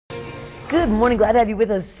Good morning, glad to have you with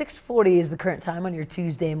us. 6:40 is the current time on your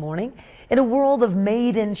Tuesday morning. In a world of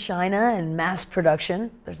made in China and mass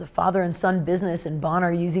production, there's a father and son business in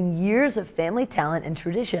Bonner using years of family talent and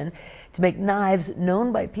tradition to make knives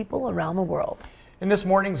known by people around the world. In this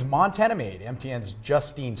morning's Montana Made, MTN's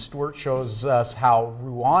Justine Stewart shows us how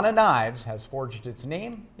Ruana Knives has forged its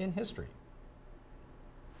name in history.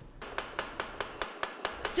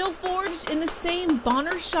 Still forged in the same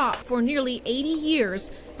Bonner shop for nearly 80 years,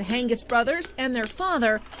 the Hengis brothers and their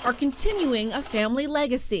father are continuing a family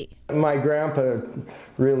legacy. My grandpa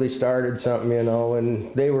really started something,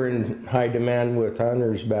 and they were in high demand with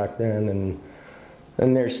hunters back then,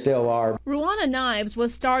 and there still are. Ruana Knives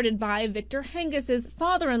was started by Victor Hengis's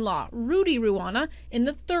father-in-law, Rudy Ruana, in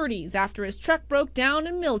the 30s after his truck broke down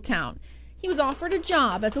in Milltown. He was offered a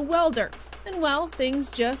job as a welder, and well, things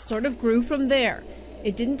just sort of grew from there.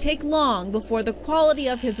 It didn't take long before the quality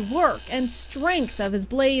of his work and strength of his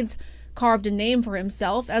blades carved a name for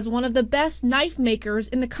himself as one of the best knife makers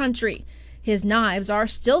in the country. His knives are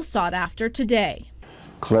still sought after today.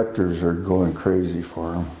 Collectors are going crazy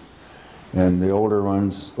for them. And the older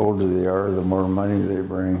they are, the more money they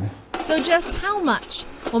bring. So just how much?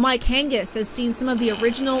 Well, Mike Hengis has seen some of the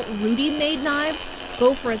original Rudy-made knives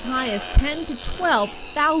go for as high as $10,000 to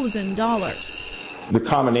 $12,000. The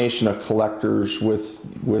combination of collectors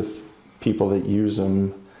with people that use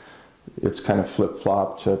them, it's kind of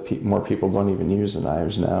flip-flopped to more people don't even use the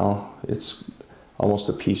knives now. It's almost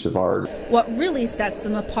a piece of art. What really sets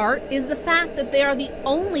them apart is the fact that they are the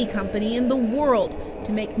only company in the world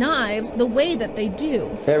to make knives the way that they do.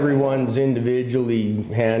 Everyone's individually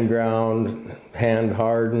hand-ground,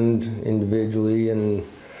 hand-hardened individually, and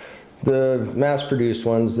the mass-produced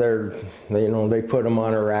ones, they put them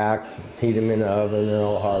on a rack, heat them in the oven, they're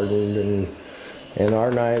all hardened, and our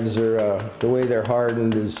knives are, the way they're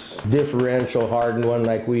hardened is differential. Hardened one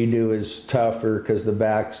like we do is tougher because the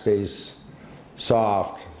back stays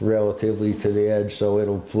soft relatively to the edge, so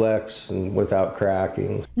it'll flex and without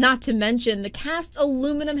cracking. Not to mention the cast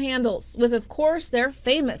aluminum handles with, of course, their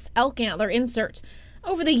famous elk antler insert.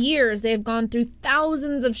 Over the years, they have gone through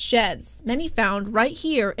thousands of sheds, many found right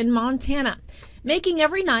here in Montana, making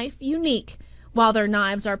every knife unique. While their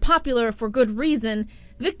knives are popular for good reason,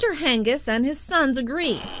 Victor Hengis and his sons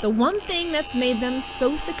agree the one thing that's made them so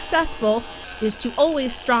successful is to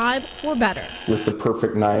always strive for better. With the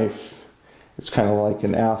perfect knife, it's kind of like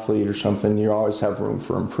an athlete or something. You always have room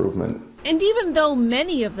for improvement. And even though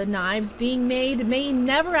many of the knives being made may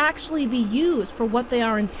never actually be used for what they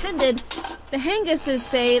are intended, the Hengises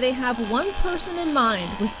say they have one person in mind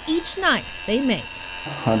with each knife they make.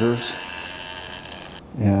 Hunters,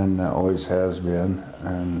 and always has been,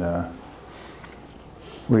 and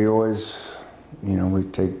we always, we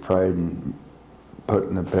take pride in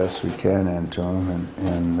putting the best we can into them,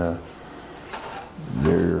 and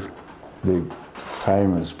the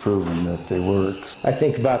time has proven that they work. I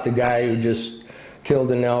think about the guy who just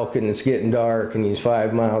killed an elk and it's getting dark and he's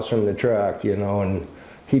 5 miles from the truck, and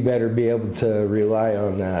he better be able to rely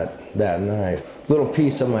on that knife. A little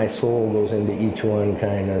piece of my soul goes into each one,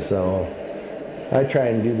 kind of, so I try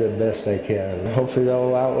and do the best I can. Hopefully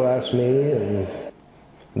they'll outlast me and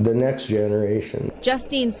the next generation.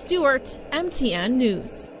 Justine Stewart, MTN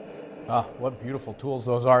News. What beautiful tools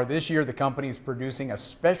those are. This year, the company is producing a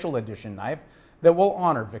special edition knife that will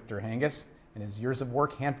honor Victor Hengis and his years of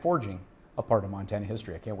work hand forging a part of Montana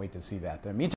history. I can't wait to see that. Meantime,